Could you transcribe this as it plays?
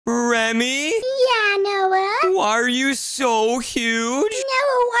Remi? Yeah, Noah. Why are you so huge?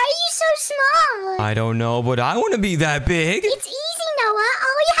 Noah, why are you so small? I don't know, but I want to be that big. It's easy, Noah.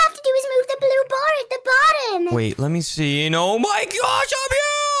 All you have to do is move the blue bar at the bottom. Wait, let me see. Oh my gosh,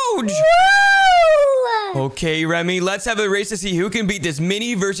 I'm huge! Whoa! Okay, Remi, let's have a race to see who can beat this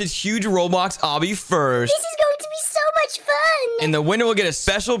mini versus huge Roblox Obby first. This is going to be so much fun. And the winner will get a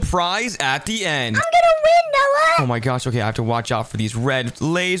special prize at the end. I'm gonna win, Noah. Oh my gosh, okay, I have to watch out for these red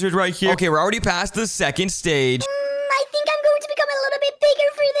lasers right here. Okay, we're already past the second stage. I think I'm going to become a little bit bigger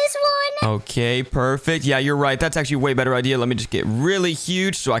for this one. Okay, perfect. Yeah, you're right. That's actually a way better idea. Let me just get really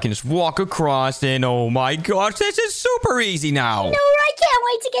huge so I can just walk across. And oh my gosh, this is super easy now. Noah, I can't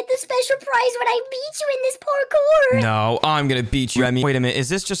wait to get the special prize when I beat you in this parkour. No, I'm gonna beat you, Remi. Wait a minute, is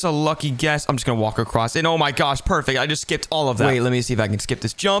this just a lucky guess? I'm just gonna walk across. And oh my gosh, perfect. I just skipped all of that. Wait, let me see if I can skip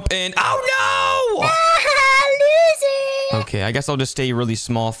this jump. And oh no! Loser. Okay, I guess I'll just stay really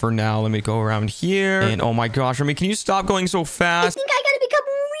small for now. Let me go around here. And oh my gosh, Remi, can you stop going so I fast? think I gotta become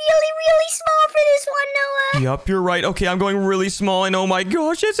really small for this one, Noah. Yep, you're right. Okay, I'm going really small. And oh my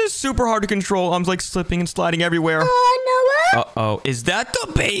gosh, this is super hard to control. I'm like slipping and sliding everywhere. Noah? Uh-oh, is that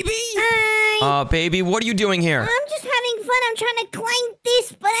the baby? Hi. Baby, what are you doing here? I'm just having fun. I'm trying to climb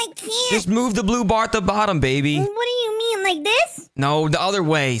this, but I can't. Just move the blue bar at the bottom, baby. What do you mean, like this? No, the other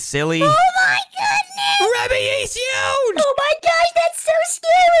way, silly. Oh my goodness! Remi, he's huge! Oh my gosh, that's so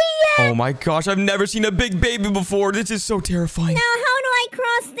scary. Oh my gosh, I've never seen a big baby before. This is so terrifying. Now, how do I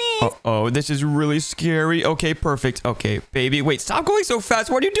cross this? Uh-oh, this is really scary. Okay, perfect. Okay, baby, wait, stop going so fast.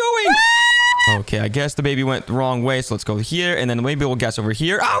 What are you doing? Okay, I guess the baby went the wrong way, so let's go here, and then maybe we'll guess over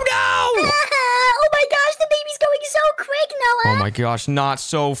here. Oh, no! Oh my gosh, the baby's going so quick, Noah. Oh my gosh, not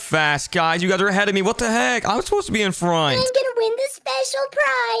so fast. Guys, you guys are ahead of me. What the heck? I'm supposed to be in front. I'm gonna win the special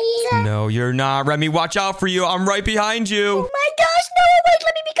prize. No, you're not. Remi, watch out for you. I'm right behind Oh you. my gosh, Noah, wait,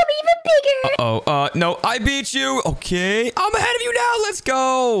 let me become even bigger. Oh, no, I beat you. Okay, I'm ahead of you now. Let's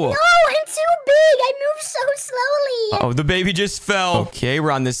go. No, I'm too big. I move so slowly. Oh, the baby just fell. Okay,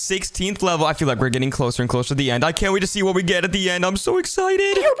 we're on the 16th level. I feel like we're getting closer and closer to the end. I can't wait to see what we get at the end. I'm so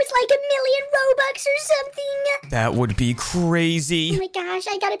excited. I hope it's like 1,000,000 Robux or something. That would be Oh crazy. my gosh,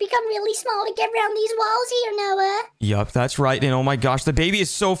 I gotta become really small to get around these walls here, Noah. Yup, that's right. And oh my gosh, the baby is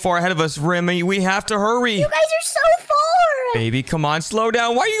so far ahead of us, Remi. We have to hurry. You guys are so far. Baby, come on, slow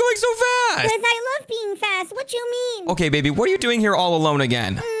down. Why are you going so fast? Because I love being fast. What you mean? Okay, baby, what are you doing here all alone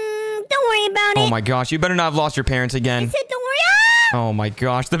again? Don't worry about it. Oh my gosh, you better not have lost your parents I again. said don't worry. Oh my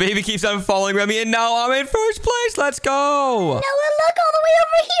gosh, the baby keeps on following Remi, and now I'm in first place. Let's go. Noah, look all the way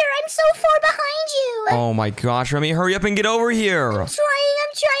over here. I'm so far behind you. Oh my gosh, Remi, hurry up and get over here. I'm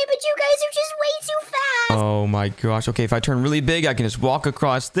trying, but you guys are just way too fast. Oh my gosh. Okay, if I turn really big, I can just walk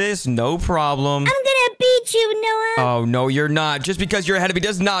across this. No problem. I'm gonna beat you, Noah. Oh, no, you're not. Just because you're ahead of me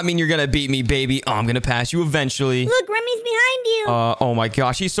does not mean you're gonna beat me, baby. Oh, I'm gonna pass you eventually. Look, Remi's behind you. Oh my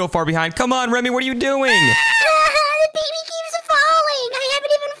gosh, he's so far behind. Come on, Remi, what are you doing? The baby keeps falling. I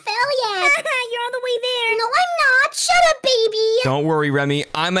haven't even fell yet. You're all the way there. No, I'm not. Shut up, baby. Don't worry, Remi.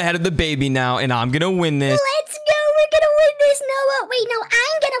 I'm ahead of the baby now, and I'm gonna win this. Let's go. We're gonna win this, Noah. Wait, no,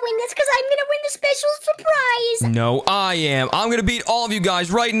 I'm gonna win this because I'm gonna win the special surprise. No, I am. I'm gonna beat all of you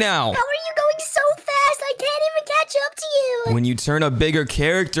guys right now. How are you going so fast? I can't even catch up to you. When you turn a bigger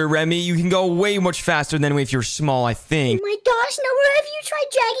character, Remi, you can go way much faster than if you're small, I Oh think. my gosh, Noah, have you tried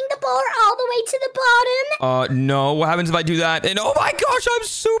dragging the bar all the way to the bottom? No. What happens if I do that? And oh my gosh, I'm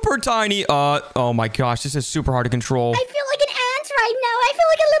super tiny. Oh my gosh, this is super hard to control. I feel like an ant right now. I feel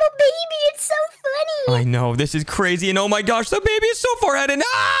like a little baby. It's so funny. I know, this is crazy. And oh my gosh, the baby is so far ahead. And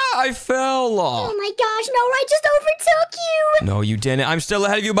I fell. Oh my gosh, Noah, I just overtook you. No, you didn't. I'm still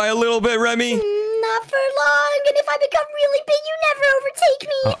ahead of you by a little bit, Remi. Not for long. And if I become really big, you never overtake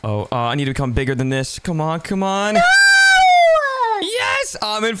me. I need to become bigger than this. Come on, come on. No! Yes,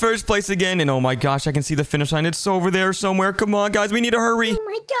 I'm in first place again. And oh my gosh, I can see the finish line. It's over there somewhere. Come on, guys, we need to hurry. Oh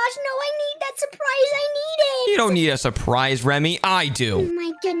my gosh, no, I need that surprise. I need it. You don't need a surprise, Remi. I Oh do.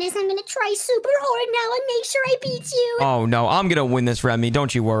 my goodness, I'm gonna try super hard now and make sure I beat you. Oh no, I'm gonna win this, Remi.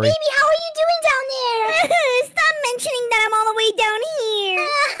 Don't you worry. Baby, how are you doing down there? Stop mentioning that I'm all the way down here.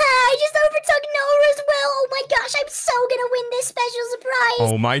 I just overtook Noah as well. Oh my gosh, I'm so gonna win this special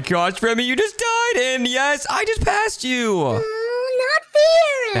surprise. Oh my gosh, Remi, you just died. And yes, I just passed you. Not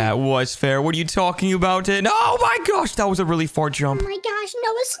fair. That was fair. What are you talking about? And oh my gosh, that was a really far jump. Oh my gosh,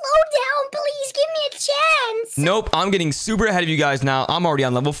 Noah, slow down. Please give me a chance. Nope, I'm getting super ahead of you guys now. I'm already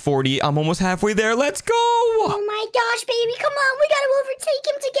on level 40. I'm almost halfway there. Let's go. Oh my gosh, baby, come on. We gotta overtake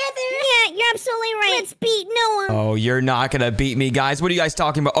him together. Yeah, you're absolutely right. Let's beat Noah. Oh, you're not gonna beat me, guys. What are you guys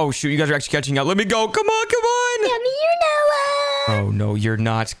talking about? Oh, shoot, you guys are actually catching up. Let me go. Come on, come on. Come here, Noah. Oh, no, you're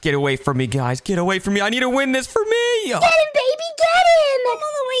not. Get away from me, guys. Get away from me. I need to win this for me. Get him, baby, get him! I'm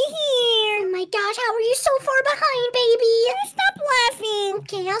all the way here. Oh my gosh, how are you so far behind, baby? Stop laughing.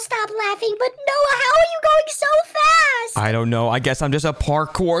 Okay, I'll stop laughing, but Noah, how are you going so fast? I don't know. I guess I'm just a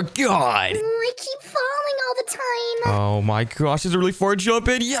parkour god. I keep falling all the time. Oh, my gosh. Is it really far jump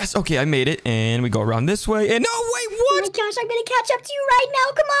in? Yes. Okay, I made it. And we go around this way. And no, wait, Oh my what? gosh, I'm gonna catch up to you right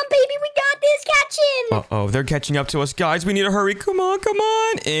now. Come on, baby, we got this. Catch him. Uh-oh, they're catching up to us, guys. We need to hurry. Come on, come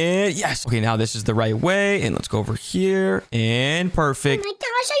on. And yes. Okay, now this is the right way. And let's go over here. And Oh perfect. my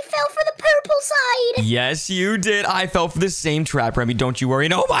gosh, I fell for the purple side. Yes, you did. I fell for the same trap, Remi. Don't you worry.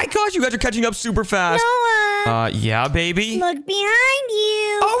 And oh my gosh, you guys are catching up super fast. Noah, Yeah, baby. look behind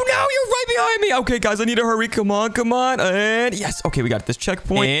you. Oh no, you're right behind me. Okay, guys, I need to hurry. Come on, come on. And yes, okay, we got this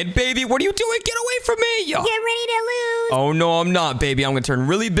checkpoint. And baby, what are you doing? Get away from me. Get ready to lose. Oh no, I'm not, baby. I'm gonna turn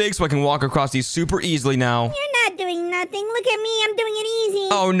really big so I can walk across these super easily now. You're not doing nothing. Look at me. I'm doing it easy.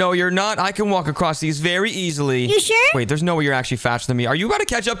 Oh no, you're not. I can walk across these very easily. You sure? Wait, there's no way you're actually faster than me. Are you about to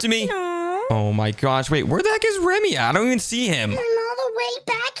catch up to me? No. Oh my gosh, wait, where the heck is Remi at? I don't even see him. I'm all the way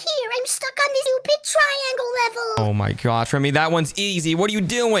back here. I'm stuck on this stupid triangle level. Oh my gosh, Remi, that one's easy. What are you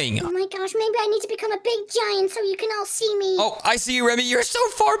doing? Oh my gosh, maybe I need to become a big giant so you can all see me. Oh, I see you, Remi. You're so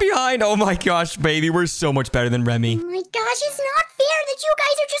far behind. Oh my gosh, baby, we're so much better than Remi. Oh my gosh, it's not fair that you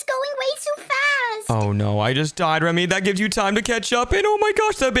guys are just going way too fast. Oh no, I just died, Remi. That gives you time to catch up. And oh my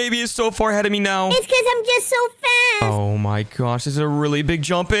gosh, that baby is so far ahead of me now. It's because I'm just so fast. Oh my gosh, this is a really big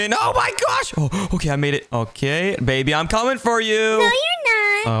jump in. Oh my gosh. Oh, okay, I made it. Okay, baby, I'm coming for you. No, you're not.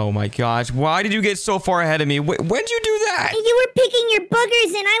 Oh my gosh, why did you get so far ahead of me? When'd you do that? You were picking your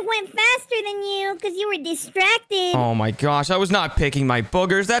boogers and I went faster than you because you were distracted. Oh my gosh, I was not picking my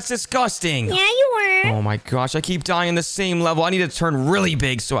boogers. That's disgusting. Yeah, you were. Oh my gosh, I keep dying in the same level. I need to turn really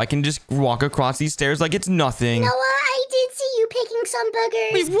big so I can just walk across these stairs like it's nothing. Noah, I did see you picking some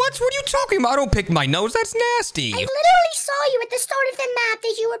boogers. Wait, what are you talking about? I don't pick my nose. That's nasty. I literally saw you at the start of the map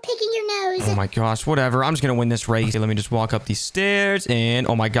that you were picking your nose. Oh my gosh, whatever. I'm just gonna win this race. Okay, let me just walk up these stairs and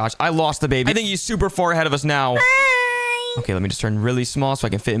oh my gosh, I lost the baby. I think he's super far ahead of us now. Bye. Okay, let me just turn really small so I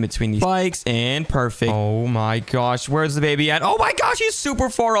can fit in between these bikes and perfect. Oh my gosh, where's the baby at? Oh my gosh, he's super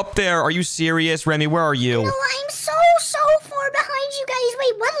far up there. Are you serious, Remi? Where are you? No, I'm so far behind you guys.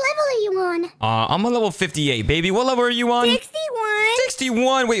 Wait, what level are you on? I'm on level 58, baby. What level are you on? 61.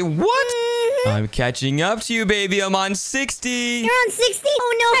 61. Wait, what? Mhm. I'm catching up to you, baby. I'm on 60. You're on 60?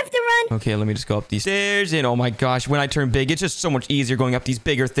 Oh no, I have to run. Okay, let me just go up these stairs. And oh my gosh, when I turn big, it's just so much easier going up these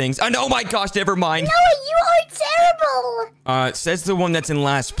bigger things. And oh my gosh, never mind. Noah, you are terrible. Says the one that's in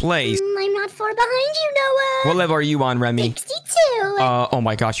last place. I'm not far behind you, Noah. What level are you on, Remi? 62. Oh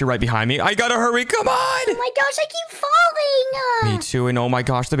my gosh, you're right behind me. I gotta hurry. Come on. Oh my gosh, I keep falling. Me too. And oh my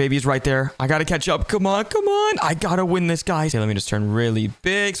gosh, the baby's right there. I gotta catch up. Come on, come on. I gotta win this, guys. Okay, let me just turn really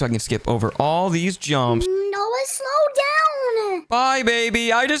big so I can skip over all these jumps. Noah, slow down. Bye,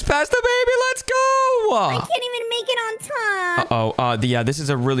 baby. I just passed the baby. Let's go. I can't even make it on top. Yeah, this is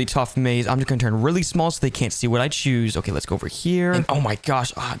a really tough maze. I'm just gonna turn really small so they can't see what I choose. Okay, let's go over here. And, oh my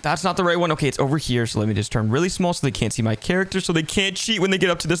gosh, that's not the right one. Okay, it's over here. So let me just turn really small so they can't see my character so they can't cheat when they get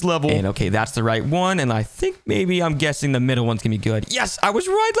up to this level. And okay, that's the right one. And I think maybe I'm guessing the middle one's gonna be good. Yes, I was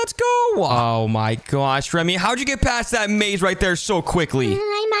right. Let's go. Oh my gosh, Remi, how'd you get past that maze right there so quickly?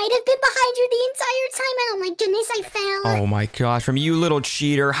 I might have been behind you the entire time, and oh my goodness, I fell. Oh my gosh, Remi, you little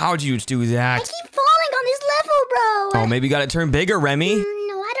cheater. How'd you do I that? keep falling on this level, bro. Oh, maybe you gotta turn bigger, Remi. No,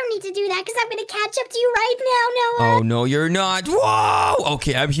 I don't need to do that because I'm going to catch up to you right now, Noah. Oh, no, you're not. Whoa!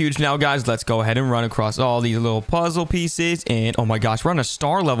 Okay, I'm huge now, guys. Let's go ahead and run across all these little puzzle pieces. And, oh my gosh, we're on a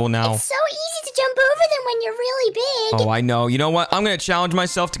star level now. It's so easy to jump over them when you're really big. Oh, I know. You know what? I'm going to challenge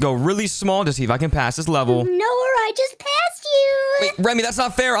myself to go really small to see if I can pass this level. Noah, I just passed you. Wait, Remi, that's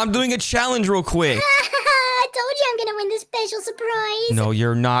not fair. I'm doing a challenge real quick. I told you I'm going to win this special surprise. No,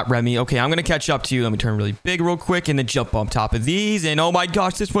 you're not, Remi. Okay, I'm going to catch up to you. Let me turn really big real quick and then jump on top of these. And, oh my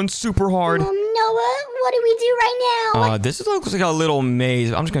gosh, this one's super hard. Noah, what do we do right now? This looks like a little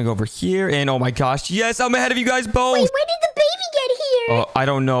maze. I'm just going to go over here. And, oh my gosh, yes, I'm ahead of you guys both. Wait, when did the baby get here? I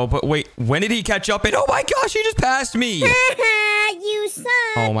don't know, but wait, when did he catch up? And, oh my gosh, he just passed me. You suck.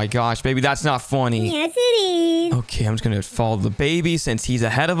 Oh my gosh, baby, that's not funny. Yes, it is. Okay, I'm just gonna follow the baby since he's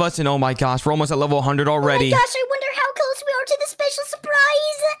ahead of us. And oh my gosh, we're almost at level 100 already. Oh my gosh, I wonder how close we are to the special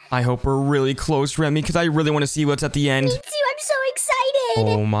surprise. I hope we're really close, Remi, because I really want to see what's at the end. Me too, I'm so excited.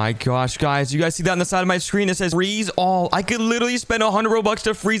 Oh my gosh, guys. You guys see that on the side of my screen? It says freeze all. I could literally spend 100 Robux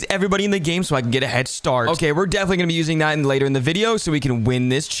to freeze everybody in the game so I can get a head start. Okay, we're definitely going to be using that later in the video so we can win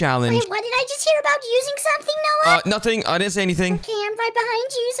this challenge. Wait, what did I just hear about using something, Noah? Nothing. I didn't say anything. Okay, I'm right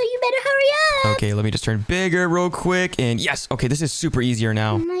behind you, so you better hurry up. Okay, let me just turn bigger real quick. And yes, okay, this is super easier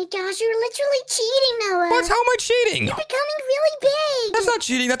now. Oh my gosh, you're literally cheating, Noah. What? How am I cheating? You're becoming really big. That's not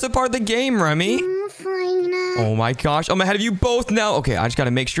cheating. That's a part of the game, Remi. Fine. Oh my gosh. I'm ahead of you both now. Okay, I just got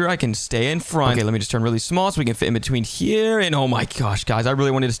to make sure I can stay in front. Okay, let me just turn really small so we can fit in between here. And oh my gosh, guys, I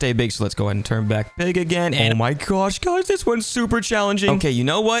really wanted to stay big. So let's go ahead and turn back big again. And oh my gosh, guys, this one's super challenging. Okay, you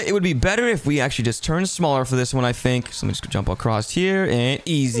know what? It would be better if we actually just turn smaller for this one, I think. So let me just jump across here and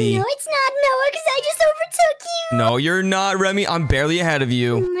easy. No, it's not, Noah, because I just overtook you. No, you're not, Remi. I'm barely ahead of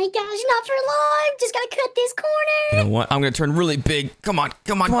you. Oh my gosh, not for long. Just gotta cut this corner. You know what? I'm going to turn really big. Come on,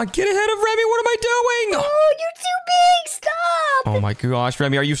 come on, come on. Get ahead of Remi. What am I doing? Oh, you're too big. Stop. Oh my gosh,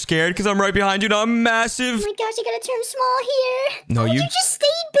 Remi, are you scared? Because I'm right behind you now. I'm massive. Oh my gosh, I gotta turn small here. No, you just stayed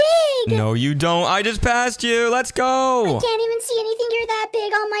big. No, you don't. I just passed you. Let's go. I can't even see anything. You're that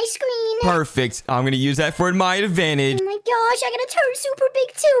big on my screen. Perfect. I'm going to use that for my advantage. Oh my gosh, I gotta turn super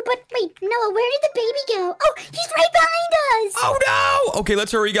big too. But wait, Noah, where did the baby go? Oh, he's right behind us. Oh no. Okay,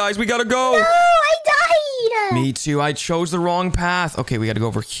 let's hurry, guys. We gotta go. No, I died. Me too. I chose the wrong path. Okay, we gotta go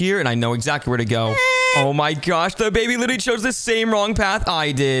over here, and I know exactly where to go. Oh my gosh, the baby literally chose the same wrong path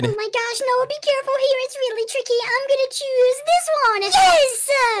I did. Oh my gosh, Noah, be careful here. It's really tricky. I'm gonna choose this one. Yes!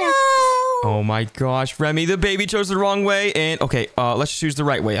 No! Oh my gosh, Remi, the baby chose the wrong way. And okay, let's choose the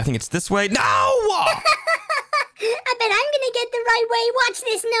right way. I think it's this way. No! I bet I'm gonna get the right way. Watch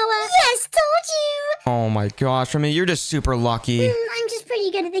this, Noah. Yes, told you. Oh my gosh, Remi, you're just super lucky. I'm just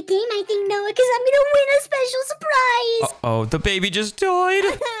pretty good at the game, I think, Noah, because I'm gonna win a special surprise. Uh-oh, the baby just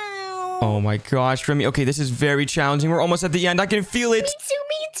died. Oh my gosh, Remi. Okay, this is very challenging. We're almost at the end. I can feel it.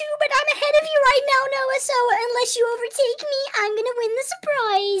 Me too, but I'm ahead of you right now, Noah, so unless you overtake me, I'm gonna win the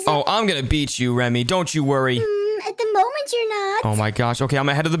surprise. Oh, I'm gonna beat you, Remi. Don't you worry. At the moment, you're not. Oh my gosh. Okay, I'm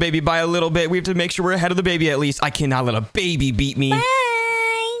ahead of the baby by a little bit. We have to make sure we're ahead of the baby at least. I cannot let a baby beat me. Bye.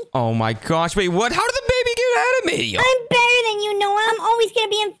 Oh my gosh. Wait, what? How did the baby get ahead of me? I'm better than you, Noah. I'm always gonna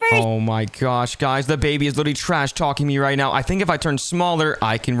be in first. Oh my gosh, guys. The baby is literally trash talking me right now. I think if I turn smaller,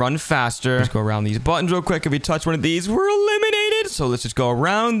 I can run faster. Let's go around these buttons real quick. If we touch one of these, we're eliminated. So let's just go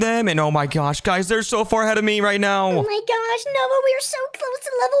around them. And oh my gosh, guys, they're so far ahead of me right now. Oh my gosh, Noah, we're so close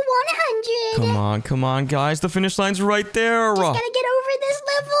to level 100. Come on, guys. The finish line's right there. Just gotta get over this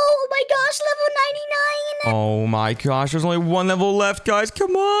level. Oh my gosh, level 99. Oh my gosh, there's only one level left, guys.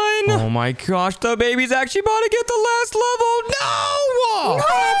 Come on. Oh my gosh, the baby's actually about to get the last level. No!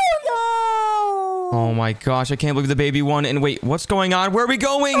 No! Oh my gosh, I can't believe the baby won. And wait, what's going on? Where are we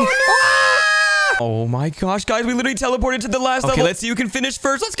going? Oh, no! Ah! Oh my gosh, guys, we literally teleported to the last level. Okay, let's see who can finish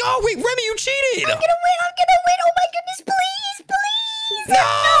first. Let's go. Wait, Remi, you cheated. I'm gonna win. Oh my goodness, please. No,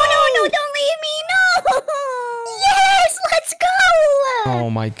 don't leave me. No. Yes, let's go. Oh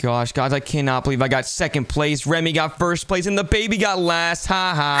my gosh, guys, I cannot believe I got second place. Remi got first place and the baby got last.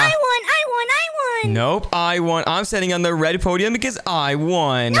 Ha ha. I won. Nope, I won. I'm sitting on the red podium because I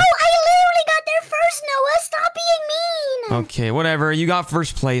won. No, I literally got there first, Noah. Stop being mean. Okay, whatever. You got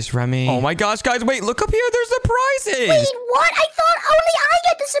first place, Remi. Oh my gosh, guys, wait, look up here. There's the prizes. Wait, what? I thought only I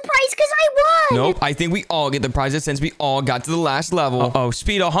get the surprise because I won. Nope, I think we all get the prizes since we all got to the last level. Uh-oh,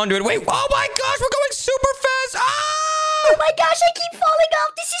 speed 100. Wait, oh my gosh, we're going super fast. Ah! Oh my gosh, I keep falling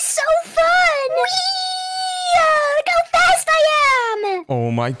off. This is so fun. Look how fast I am.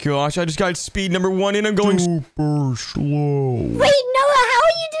 Oh my gosh, I just got speed number 1 and I'm going super slow. Wait, Noah, how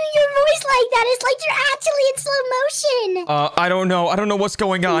are you doing your voice like that? It's like you're actually in slow motion. I don't know. I don't know what's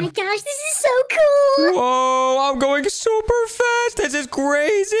going on. Oh my gosh, this is so cool. Whoa, I'm going super fast. This is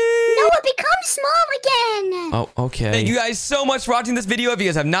crazy. Noah, become small again. Oh, okay. Thank you guys so much for watching this video. If you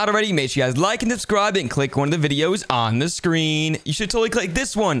guys have not already, make sure you guys like and subscribe and click one of the videos on the screen. You should totally click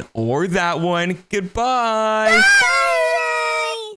this one or that one. Goodbye. Bye.